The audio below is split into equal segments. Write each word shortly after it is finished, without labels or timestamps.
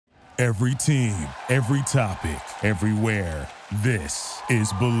Every team, every topic, everywhere. This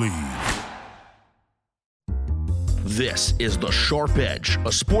is Believe. This is The Sharp Edge,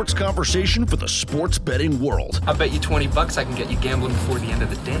 a sports conversation for the sports betting world. I bet you $20 I can get you gambling before the end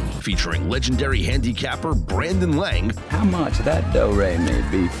of the day. Featuring legendary handicapper Brandon Lang. How much that do-re may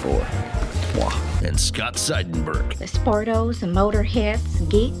be for? And Scott Seidenberg. The sportos, motorheads,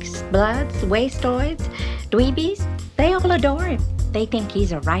 geeks, bloods, wastoids, dweebies, they all adore him. They think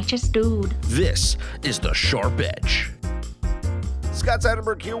he's a righteous dude. This is The Sharp Edge. Scott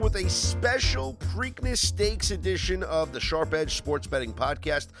Seidenberg here with a special Preakness Stakes edition of the Sharp Edge Sports Betting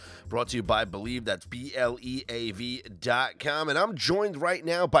Podcast, brought to you by Believe. That's BLEAV.com. And I'm joined right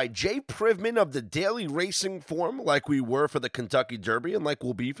now by Jay Privman of the Daily Racing Form, like we were for the Kentucky Derby and like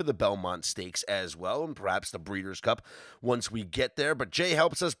we'll be for the Belmont Stakes as well, and perhaps the Breeders' Cup once we get there. But Jay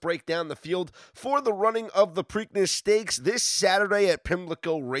helps us break down the field for the running of the Preakness Stakes this Saturday at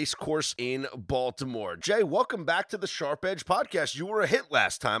Pimlico Racecourse in Baltimore. Jay, welcome back to the Sharp Edge Podcast. You were a hit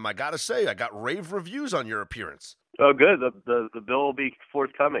last time, I gotta say. I got rave reviews on your appearance. Oh, good. The bill will be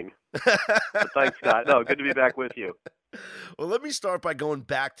forthcoming. Thanks, Scott. No, good to be back with you. Well, let me start by going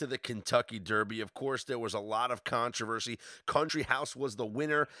back to the Kentucky Derby. Of course, there was a lot of controversy. Country House was the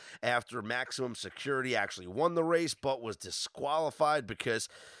winner after Maximum Security actually won the race, but was disqualified because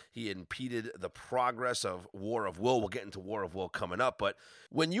he impeded the progress of War of Will. We'll get into War of Will coming up. But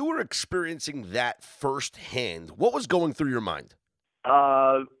when you were experiencing that firsthand, what was going through your mind?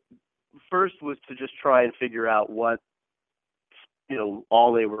 First was to just try and figure out what,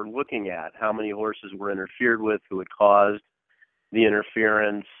 all they were looking at, how many horses were interfered with, who had caused the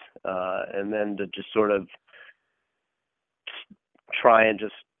interference, and then to just sort of try and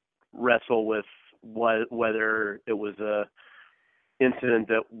just wrestle with whether it was a incident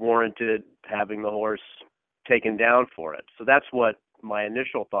that warranted having the horse taken down for it. So that's what my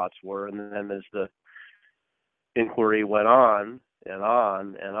initial thoughts were, and then as the inquiry went on and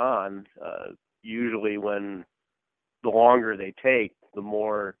on and on, usually when the longer they take, the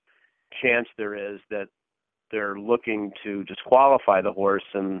more chance there is that they're looking to disqualify the horse,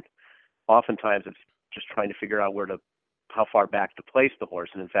 and oftentimes it's just trying to figure out how far back to place the horse.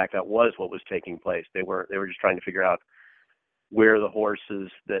 And in fact, that was what was taking place. They were just trying to figure out where the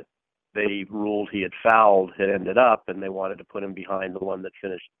horses that they ruled he had fouled had ended up, and they wanted to put him behind the one that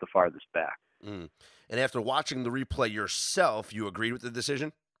finished the farthest back. Mm. And after watching the replay yourself, you agreed with the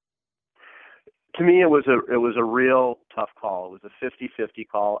decision? To me, it was a real tough call. It was a 50-50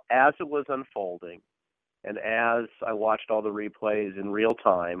 call as it was unfolding, and as I watched all the replays in real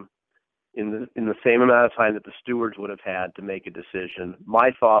time, in the same amount of time that the stewards would have had to make a decision.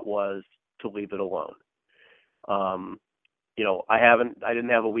 My thought was to leave it alone. I didn't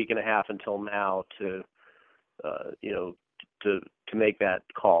have a week and a half until now to make that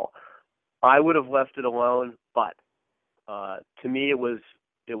call. I would have left it alone, but to me, it was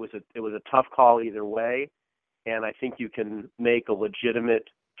a tough call either way, and I think you can make a legitimate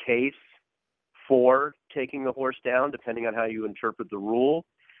case for taking the horse down, depending on how you interpret the rule.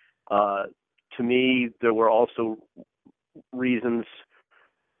 To me, there were also reasons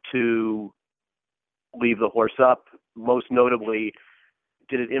to leave the horse up. Most notably,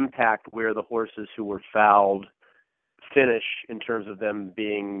 did it impact where the horses who were fouled finish in terms of them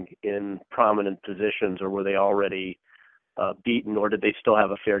being in prominent positions, or were they already beaten, or did they still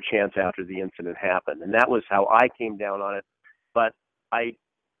have a fair chance after the incident happened? And that was how I came down on it. But I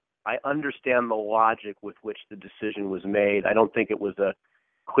understand the logic with which the decision was made. I don't think it was a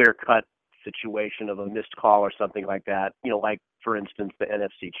clear-cut situation of a missed call or something like that. Like, for instance, the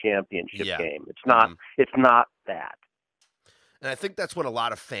NFC Championship game. It's not. It's not that. And I think that's what a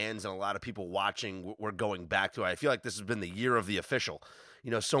lot of fans and a lot of people watching were going back to. I feel like this has been the year of the official.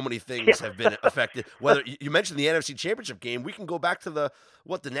 So many things have been affected. Whether you mentioned the NFC Championship game, we can go back to the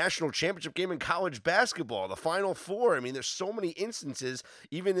national championship game in college basketball, the Final Four. I mean, there's so many instances,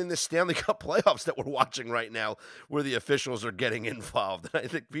 even in the Stanley Cup playoffs that we're watching right now, where the officials are getting involved. And I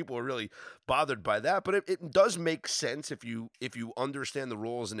think people are really bothered by that. But it does make sense if you understand the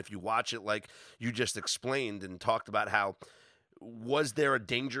rules and if you watch it like you just explained and talked about how. Was there a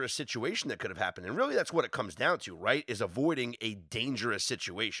dangerous situation that could have happened? And really that's what it comes down to, right, is avoiding a dangerous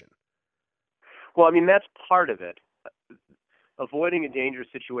situation. Well, I mean, that's part of it. Avoiding a dangerous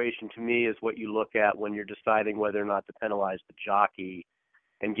situation, to me, is what you look at when you're deciding whether or not to penalize the jockey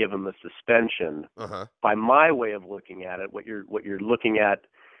and give him a suspension. By my way of looking at it, what you're looking at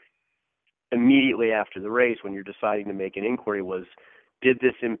immediately after the race when you're deciding to make an inquiry was, did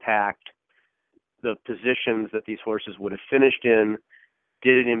this impact the positions that these horses would have finished in?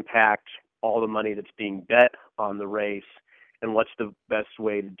 Did it impact all the money that's being bet on the race? and what's the best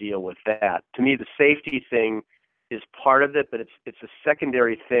way to deal with that. To me, the safety thing is part of it, but it's a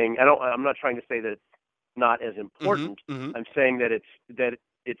secondary thing. I'm not trying to say that it's not as important. I'm saying that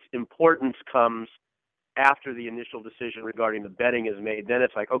its importance comes after the initial decision regarding the betting is made. Then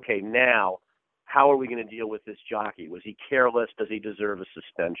it's like, okay, now how are we going to deal with this jockey? Was he careless? Does he deserve a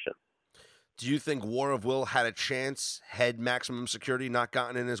suspension? Do you think War of Will had a chance had Maximum Security not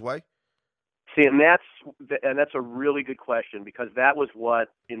gotten in his way? See, and that's a really good question, because that was what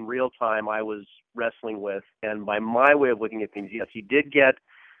in real time I was wrestling with. And by my way of looking at things, yes, he did get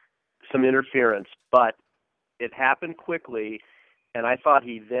some interference, but it happened quickly, and I thought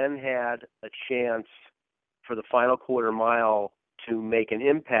he then had a chance for the final quarter mile to make an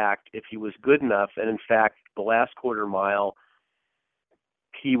impact if he was good enough. And in fact, the last quarter mile,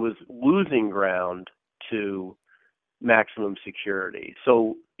 he was losing ground to Maximum Security.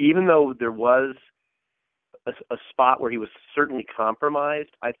 So even though there was a spot where he was certainly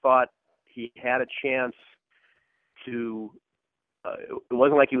compromised, I thought he had a chance to it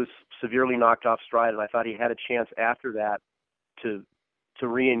wasn't like he was severely knocked off stride, and I thought he had a chance after that to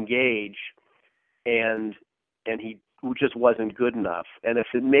re-engage, and he just wasn't good enough. And if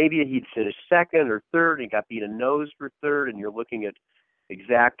maybe he'd finished second or third and got beat a nose for third, and you're looking at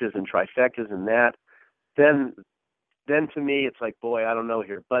exactas and trifectas and that, then to me it's like, boy, I don't know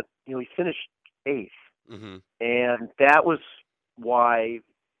here. But he finished eighth, and that was why,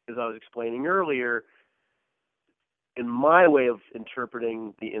 as I was explaining earlier, in my way of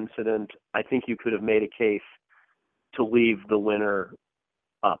interpreting the incident, I think you could have made a case to leave the winner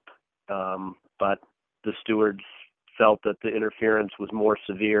up, but the stewards felt that the interference was more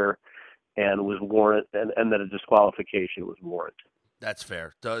severe and was warranted, and that a disqualification was warranted. That's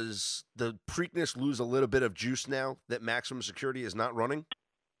fair. Does the Preakness lose a little bit of juice now that Maximum Security is not running?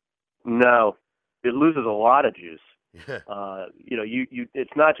 No, it loses a lot of juice.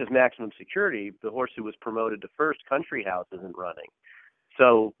 It's not just Maximum Security. The horse who was promoted to first, Country House, isn't running.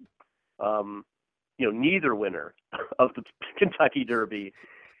 So, neither winner of the Kentucky Derby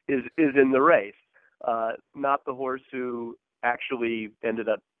is in the race. Not the horse who actually ended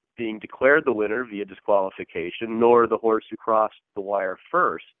up being declared the winner via disqualification, nor the horse who crossed the wire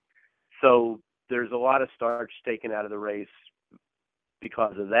first. So there's a lot of starch taken out of the race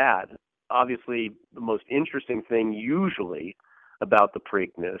because of that. Obviously, the most interesting thing usually about the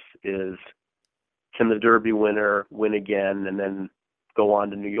Preakness is, can the Derby winner win again and then go on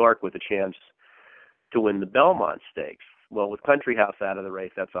to New York with a chance to win the Belmont Stakes? Well, with Country House out of the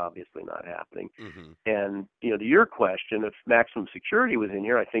race, that's obviously not happening. And, to your question, if Maximum Security was in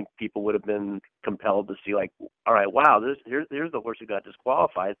here, I think people would have been compelled to see, like, all right, wow, here's the horse who got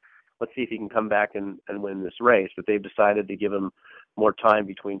disqualified. Let's see if he can come back and win this race. But they've decided to give him more time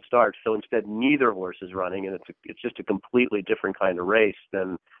between starts. So instead, neither horse is running, and it's just a completely different kind of race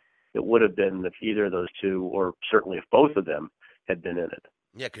than it would have been if either of those two, or certainly if both of them, had been in it.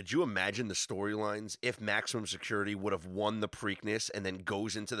 Yeah, could you imagine the storylines if Maximum Security would have won the Preakness and then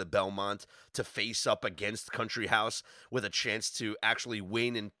goes into the Belmont to face up against Country House with a chance to actually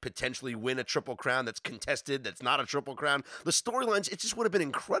win and potentially win a Triple Crown that's contested, that's not a Triple Crown? The storylines, it just would have been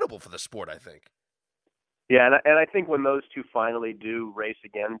incredible for the sport, I think. Yeah, and I think when those two finally do race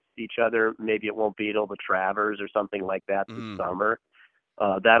against each other, maybe it won't be till the Travers or something like that this summer.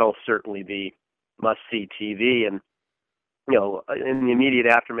 That'll certainly be must-see TV. And in the immediate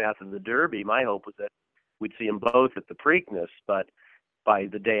aftermath of the Derby, my hope was that we'd see them both at the Preakness, but by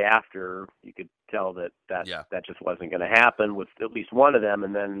the day after, you could tell that just wasn't going to happen with at least one of them,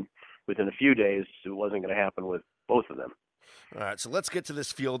 and then within a few days, it wasn't going to happen with both of them. All right, so let's get to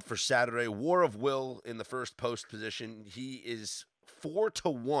this field for Saturday. War of Will in the first post position. He is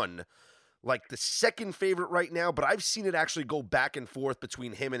 4-1. Like the second favorite right now, but I've seen it actually go back and forth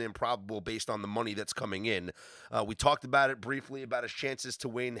between him and Improbable based on the money that's coming in. We talked about it briefly, about his chances to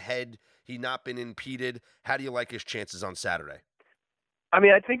win. Had he not been impeded, how do you like his chances on Saturday? I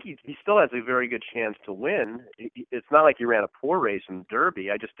mean, I think he still has a very good chance to win. It's not like he ran a poor race in the Derby.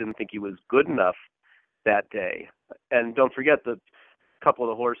 I just didn't think he was good enough that day. And don't forget the couple of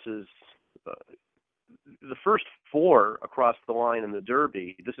the horses, the first four across the line in the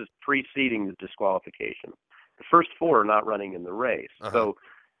Derby, this is preceding the disqualification. The first four are not running in the race. So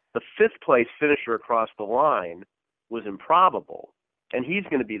the fifth place finisher across the line was Improbable, and he's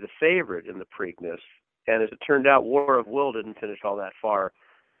going to be the favorite in the Preakness. And as it turned out, War of Will didn't finish all that far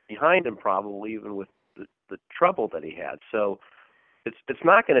behind Improbable, even with the trouble that he had. So it's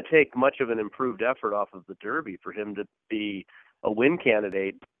not going to take much of an improved effort off of the Derby for him to be a win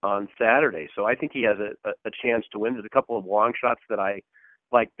candidate on Saturday. So I think he has a chance to win. There's a couple of long shots that I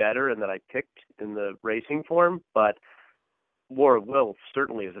like better and that I picked in the racing form, but War of Will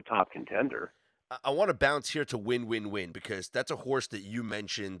certainly is a top contender. I want to bounce here to Win, because that's a horse that you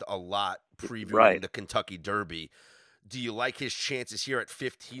mentioned a lot previewing Right. the Kentucky Derby. Do you like his chances here at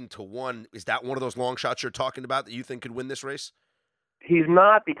 15-1? Is that one of those long shots you're talking about that you think could win this race? He's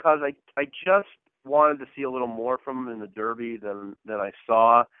not, because I just wanted to see a little more from him in the Derby than I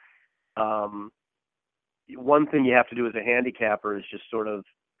saw. One thing you have to do as a handicapper is just sort of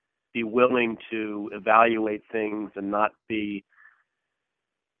be willing to evaluate things and not be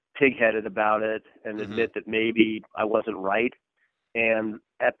pig-headed about it and admit that maybe I wasn't right. And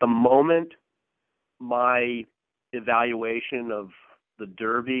at the moment, my evaluation of the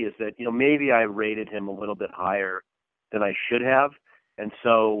Derby is that, maybe I rated him a little bit higher than I should have. And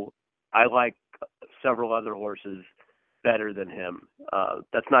so I like several other horses better than him.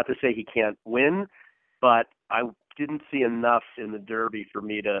 That's not to say he can't win, but I didn't see enough in the Derby for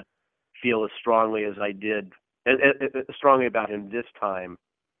me to feel as strongly as I did, as strongly about him this time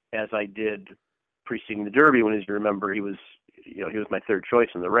as I did preceding the Derby, when, as you remember, he was my third choice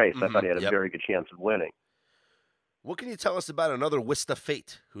in the race. I thought he had a very good chance of winning. What can you tell us about another Twist of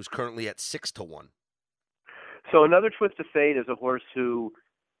Fate, who's currently at 6-1? So another Twist of Fate is a horse who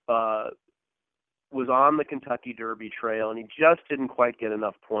was on the Kentucky Derby trail, and he just didn't quite get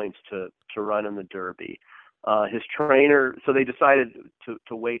enough points to run in the Derby. His trainer, so they decided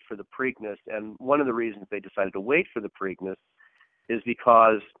to wait for the Preakness, and one of the reasons they decided to wait for the Preakness is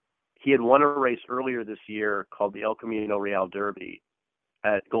because he had won a race earlier this year called the El Camino Real Derby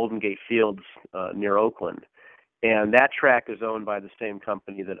at Golden Gate Fields near Oakland. And that track is owned by the same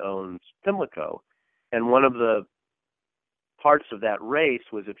company that owns Pimlico. And one of the parts of that race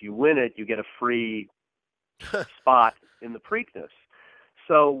was, if you win it, you get a free spot in the Preakness.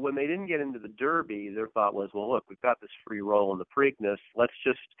 So when they didn't get into the Derby, their thought was, well, look, we've got this free roll in the Preakness. Let's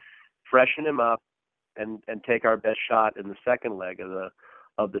just freshen him up and take our best shot in the second leg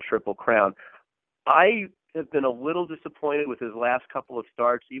of the Triple Crown. I have been a little disappointed with his last couple of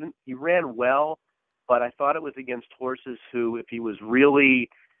starts. Even he ran well, but I thought it was against horses who, if he was really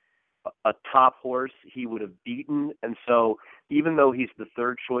a top horse, he would have beaten. And so even though he's the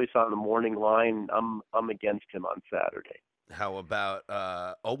third choice on the morning line, I'm against him on Saturday. How about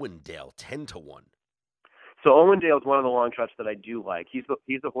Owendale, 10-1? So Owendale is one of the long shots that I do like. He's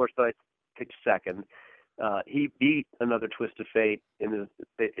the horse that I picked second. He beat another Twist of Fate in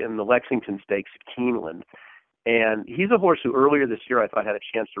the Lexington Stakes at Keeneland. And he's a horse who earlier this year I thought had a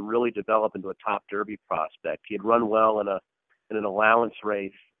chance to really develop into a top Derby prospect. He had run well in an allowance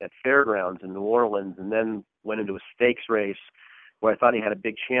race at Fairgrounds in New Orleans, and then went into a stakes race where I thought he had a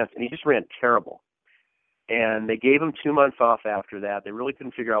big chance, and he just ran terrible. And they gave him 2 months off after that. They really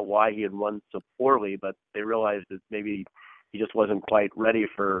couldn't figure out why he had run so poorly, but they realized that maybe he just wasn't quite ready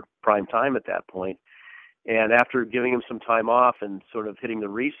for prime time at that point. And after giving him some time off and sort of hitting the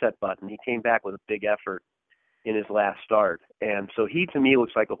reset button, he came back with a big effort in his last start. And so he, to me,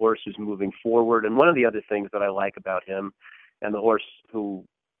 looks like a horse who's moving forward. And one of the other things that I like about him and the horse who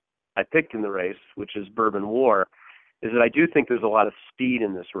I picked in the race, which is Bourbon War, is that I do think there's a lot of speed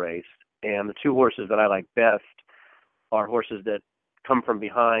in this race. And the two horses that I like best are horses that come from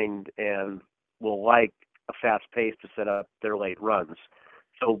behind and will like a fast pace to set up their late runs.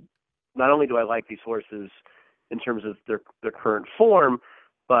 So not only do I like these horses in terms of their current form,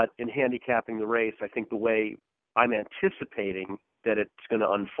 but in handicapping the race, I think the way I'm anticipating that it's going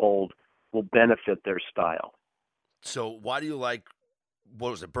to unfold will benefit their style. So why do you like,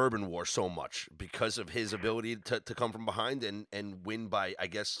 Bourbon War so much? Because of his ability to come from behind and win by, I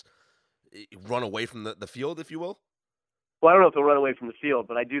guess, run away from the field, if you will? Well, I don't know if he'll run away from the field,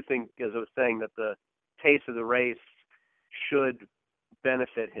 but I do think, as I was saying, that the pace of the race should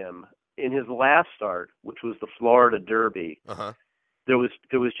benefit him. In his last start, which was the Florida Derby, there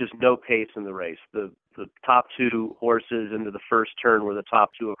was just no pace in the race. The top two horses into the first turn were the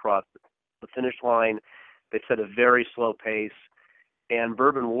top two across the finish line. They set a very slow pace, and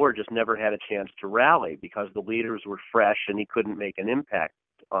Bourbon War just never had a chance to rally because the leaders were fresh and he couldn't make an impact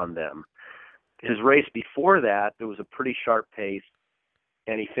on them. His race before that, there was a pretty sharp pace,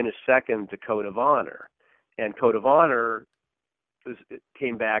 and he finished second to Code of Honor. And Code of Honor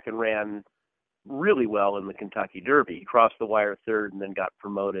came back and ran really well in the Kentucky Derby. He crossed the wire third and then got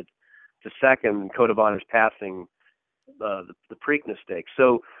promoted to second. Code of Honor's passing the Preakness Stakes.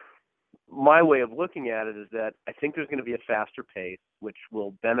 So my way of looking at it is that I think there's going to be a faster pace, which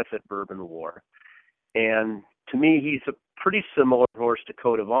will benefit Bourbon War. And to me, he's a pretty similar horse to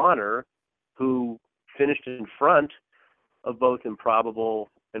Code of Honor, who finished in front of both Improbable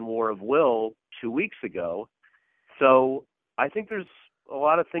and War of Will 2 weeks ago. So I think there's a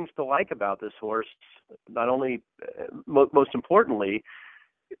lot of things to like about this horse. Not only, most importantly,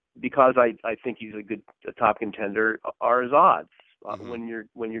 because I think he's a top contender, are his odds. When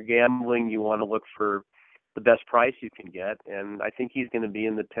you're gambling, you want to look for the best price you can get, and I think he's going to be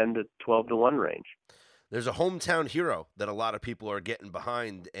in the 10 to 12 to 1 range. There's a hometown hero that a lot of people are getting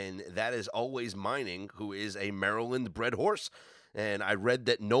behind, and that is Always Mining, who is a Maryland-bred horse. And I read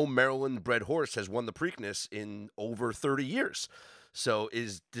that no Maryland-bred horse has won the Preakness in over 30 years. So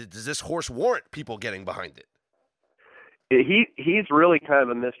does this horse warrant people getting behind it? He's really kind of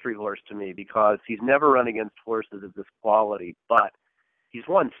a mystery horse to me because he's never run against horses of this quality, but he's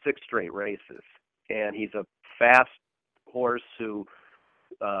won 6 straight races, and he's a fast horse who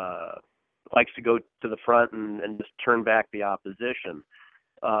likes to go to the front and just turn back the opposition.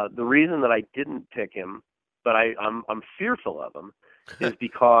 The reason that I didn't pick him, but I'm fearful of him, is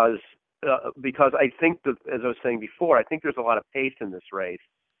because I think that, as I was saying before, I think there's a lot of pace in this race,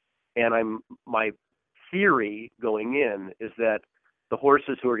 and my theory going in is that the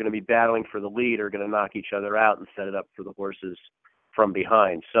horses who are going to be battling for the lead are going to knock each other out and set it up for the horses from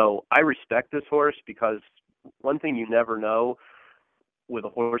behind. So I respect this horse because one thing you never know with a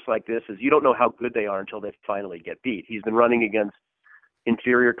horse like this is you don't know how good they are until they finally get beat. He's been running against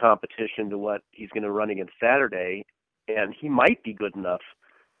inferior competition to what he's going to run against Saturday, and he might be good enough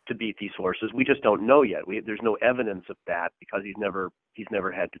to beat these horses. We just don't know yet. There's no evidence of that because he's never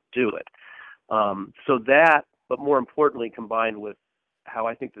had to do it. So that, but more importantly, combined with how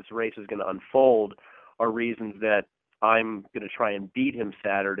I think this race is going to unfold, are reasons that I'm going to try and beat him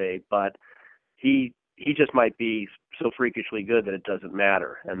Saturday, but he just might be so freakishly good that it doesn't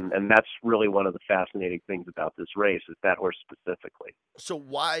matter. And that's really one of the fascinating things about this race, is that horse specifically. So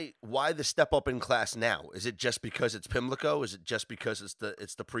why the step up in class now? Is it just because it's Pimlico? Is it just because it's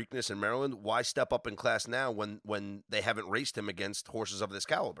the Preakness in Maryland? Why step up in class now when they haven't raced him against horses of this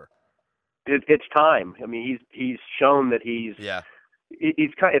caliber? It's time. I mean, he's shown that he's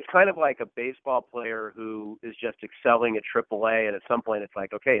it's kind of like a baseball player who is just excelling at AAA, and at some point it's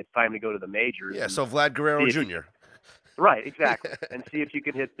like, okay, it's time to go to the majors. Yeah, so Vlad Guerrero Jr. Right, exactly. And see if you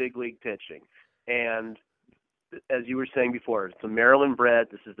can hit big league pitching. And as you were saying before, it's a Maryland bred.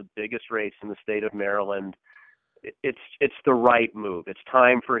 This is the biggest race in the state of Maryland. It's the right move. It's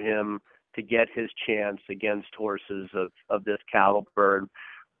time for him to get his chance against horses of this caliber.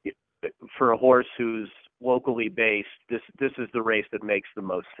 For a horse who's locally based, this is the race that makes the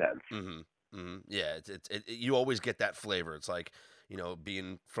most sense. Mm-hmm. Mm-hmm. Yeah, you always get that flavor. It's like,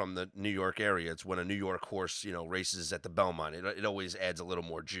 being from the New York area, it's when a New York horse, races at the Belmont. It always adds a little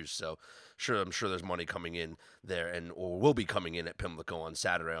more juice. So I'm sure there's money coming in there, or will be coming in at Pimlico on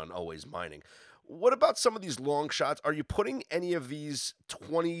Saturday on Always Mining. What about some of these long shots? Are you putting any of these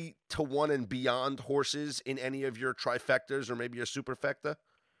 20 to 1 and beyond horses in any of your trifectas or maybe your superfecta?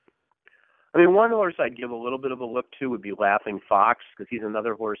 I mean, one horse I'd give a little bit of a look to would be Laughing Fox, because he's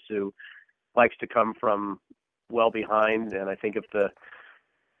another horse who likes to come from well behind, and I think if the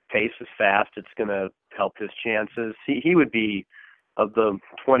pace is fast, it's going to help his chances. He would be, of the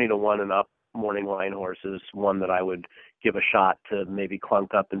 20 to 1 and up morning line horses, one that I would give a shot to maybe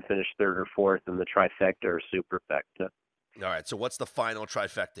clunk up and finish 3rd or 4th in the trifecta or superfecta. All right, so what's the final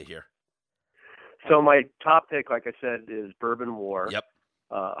trifecta here? So my top pick, like I said, is Bourbon War. Yep.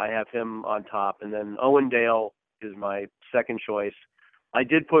 I have him on top, and then Owendale is my second choice. I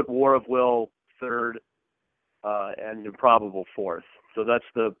did put War of Will 3rd and Improbable 4th, so that's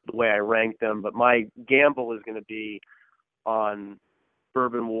the way I ranked them. But my gamble is going to be on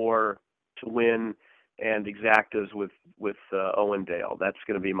Bourbon War to win and Exactas with Owendale. That's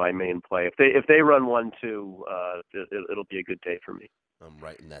going to be my main play. If they run 1-2, it'll be a good day for me. I'm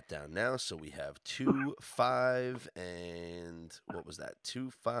writing that down now. So we have 2, 5, and what was that? 2,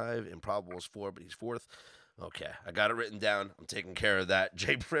 5. Improbable is 4, but he's 4th. Okay, I got it written down. I'm taking care of that.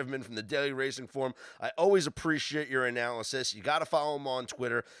 Jay Privman from the Daily Racing Form. I always appreciate your analysis. You got to follow him on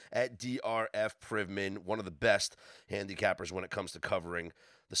Twitter at DRF Privman, one of the best handicappers when it comes to covering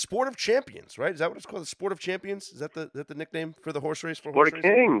the Sport of Champions, right? Is that what it's called? The Sport of Champions? Is that the nickname for the horse race? Sport of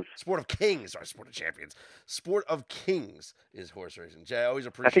Kings. Sport of Kings. Sorry, Sport of Champions. Sport of Kings is horse racing. Jay, I always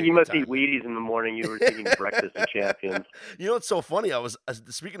appreciate. I think you must eat Wheaties in the morning. You were thinking Breakfast of Champions. You know what's so funny?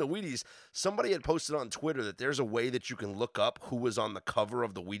 Speaking of Wheaties, somebody had posted on Twitter that there's a way that you can look up who was on the cover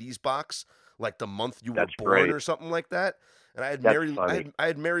of the Wheaties box, like the month you were born or something like that. And I had Mary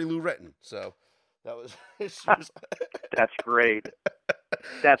Lou Retton, so that was. That's great.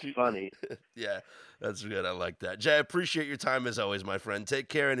 That's funny. Yeah, that's good. I like that. Jay, I appreciate your time as always, my friend. Take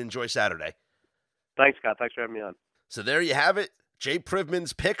care and enjoy Saturday. Thanks, Scott. Thanks for having me on. So there you have it. Jay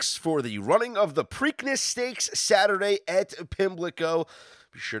Privman's picks for the running of the Preakness Stakes Saturday at Pimlico.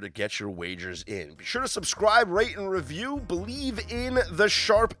 Be sure to get your wagers in. Be sure to subscribe, rate, and review Believe in the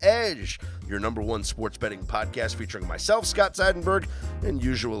Sharp Edge, your number one sports betting podcast featuring myself, Scott Seidenberg, and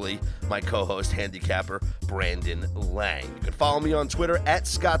usually my co-host, handicapper Brandon Lang. You can follow me on Twitter at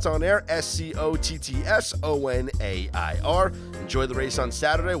ScottsOnAir, ScottsOnair. Enjoy the race on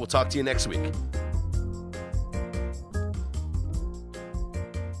Saturday. We'll talk to you next week.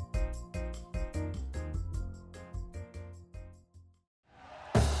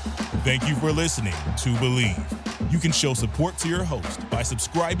 Thank you for listening to Believe. You can show support to your host by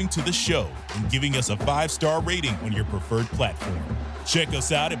subscribing to the show and giving us a 5-star rating on your preferred platform. Check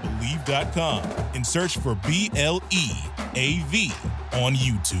us out at Believe.com and search for BLEAV on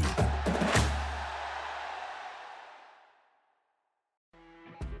YouTube.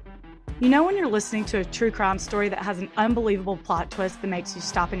 You know when you're listening to a true crime story that has an unbelievable plot twist that makes you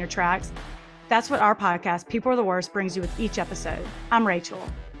stop in your tracks? That's what our podcast, People Are the Worst, brings you with each episode. I'm Rachel.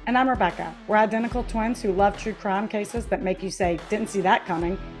 And I'm Rebecca. We're identical twins who love true crime cases that make you say, didn't see that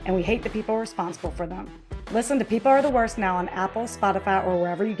coming, and we hate the people responsible for them. Listen to People Are the Worst now on Apple, Spotify, or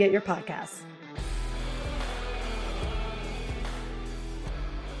wherever you get your podcasts.